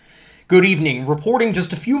Good evening. Reporting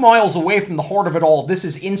just a few miles away from the heart of it all, this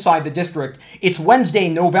is Inside the District. It's Wednesday,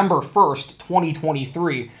 November 1st,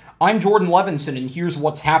 2023. I'm Jordan Levinson, and here's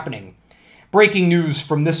what's happening. Breaking news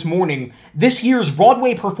from this morning. This year's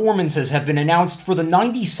Broadway performances have been announced for the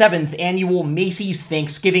 97th annual Macy's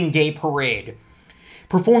Thanksgiving Day Parade.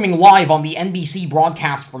 Performing live on the NBC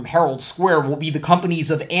broadcast from Herald Square will be the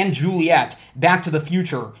companies of & Juliet, Back to the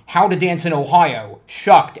Future, How to Dance in Ohio,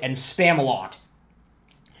 Shucked, and Spamalot.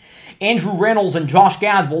 Andrew Rannells and Josh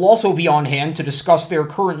Gad will also be on hand to discuss their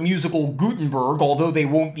current musical Gutenberg, although they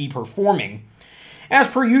won't be performing. As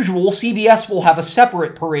per usual, CBS will have a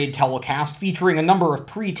separate parade telecast featuring a number of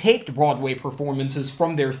pre-taped Broadway performances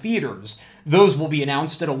from their theaters. Those will be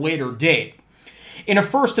announced at a later date. In a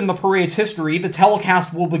first in the parade's history, the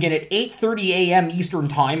telecast will begin at 8:30 a.m. Eastern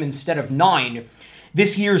Time instead of 9.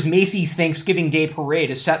 This year's Macy's Thanksgiving Day Parade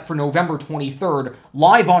is set for November 23rd,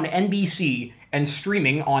 live on NBC and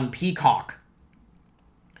streaming on Peacock.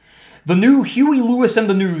 The new Huey Lewis and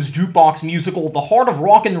the News jukebox musical The Heart of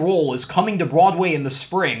Rock and Roll is coming to Broadway in the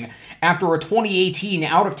spring after a 2018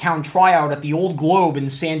 out-of-town tryout at the Old Globe in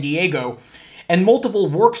San Diego and multiple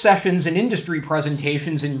work sessions and industry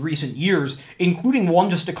presentations in recent years, including one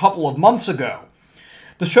just a couple of months ago.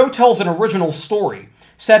 The show tells an original story,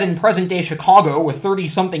 set in present-day Chicago with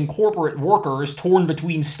 30-something corporate workers torn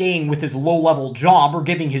between staying with his low-level job or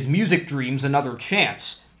giving his music dreams another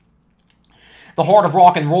chance. The Heart of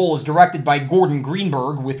Rock and Roll is directed by Gordon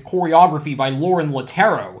Greenberg with choreography by Lauren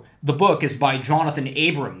Lattero. The book is by Jonathan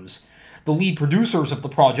Abrams. The lead producers of the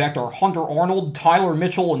project are Hunter Arnold, Tyler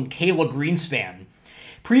Mitchell, and Kayla Greenspan.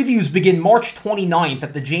 Previews begin March 29th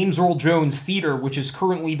at the James Earl Jones Theater, which is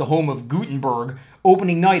currently the home of Gutenberg.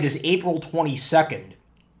 Opening night is April 22nd.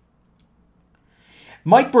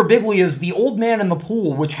 Mike Birbiglia's The Old Man in the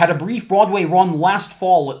Pool, which had a brief Broadway run last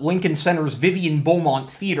fall at Lincoln Center's Vivian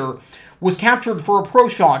Beaumont Theater, was captured for a pro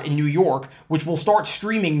shot in New York, which will start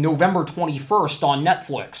streaming November 21st on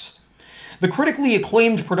Netflix. The critically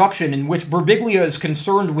acclaimed production, in which Birbiglia is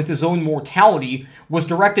concerned with his own mortality, was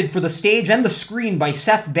directed for the stage and the screen by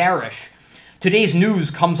Seth Barish. Today's news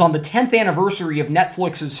comes on the 10th anniversary of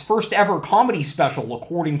Netflix's first ever comedy special,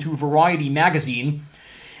 according to Variety magazine.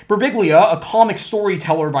 Birbiglia, a comic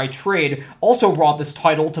storyteller by trade, also brought this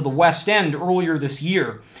title to the West End earlier this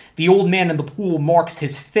year. The Old Man in the Pool marks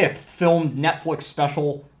his 5th filmed Netflix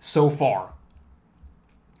special so far.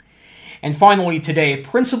 And finally today,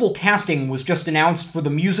 principal casting was just announced for the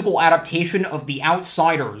musical adaptation of The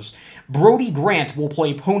Outsiders. Brody Grant will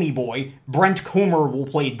play Ponyboy, Brent Comer will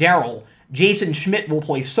play Daryl, Jason Schmidt will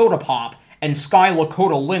play Soda Pop, and Sky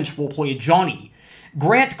Lakota Lynch will play Johnny.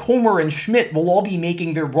 Grant, Comer, and Schmidt will all be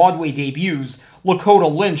making their Broadway debuts. Lakota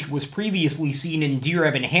Lynch was previously seen in Dear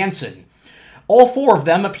Evan Hansen. All 4 of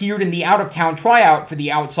them appeared in the out-of-town tryout for The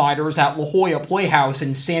Outsiders at La Jolla Playhouse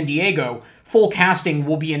in San Diego. Full casting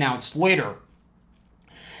will be announced later.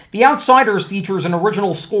 The Outsiders features an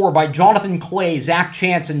original score by Jonathan Clay, Zach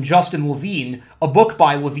Chance, and Justin Levine, a book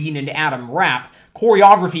by Levine and Adam Rapp,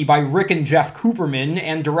 choreography by Rick and Jeff Cooperman,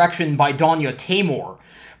 and direction by Danya Tamor.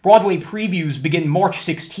 Broadway previews begin March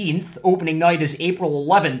 16th, opening night is April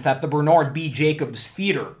 11th at the Bernard B. Jacobs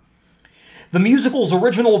Theater. The musical's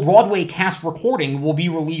original Broadway cast recording will be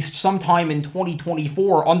released sometime in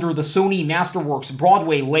 2024 under the Sony Masterworks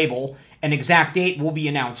Broadway label. An exact date will be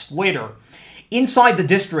announced later. Inside the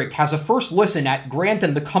District has a first listen at Grant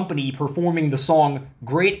and the Company performing the song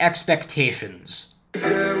Great Expectations.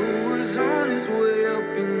 Terror was on his way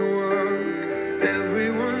up in the world.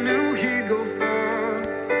 Everyone knew he'd go far.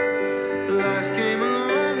 Life came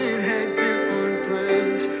along and had different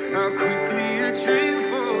plans. How quickly a dream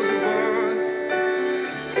falls apart.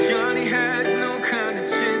 Johnny has no kind of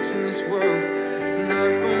chance in this world.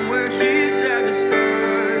 Not from where he's at to start.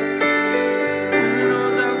 Who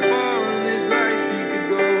knows how far in this life he could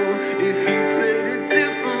go if he played a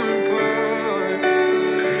different part.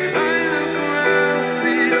 I look around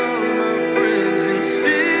at all my friends and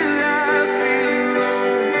still I feel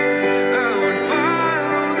alone. I would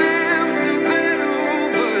follow them to better,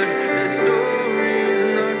 but their story is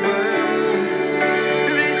not my own.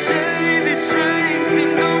 They say the strength in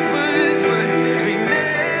numbers, but they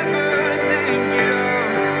never think it all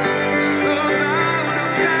about a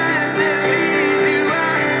path that leads you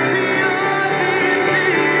out beyond these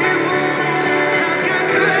city walls. I've got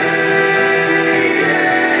great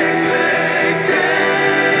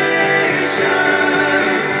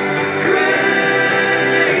expectations, great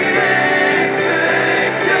expectations.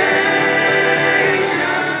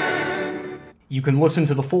 You can listen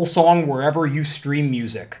to the full song wherever you stream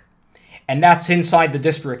music. And that's Inside the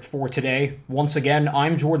District for today. Once again,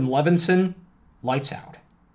 I'm Jordan Levinson. Lights out.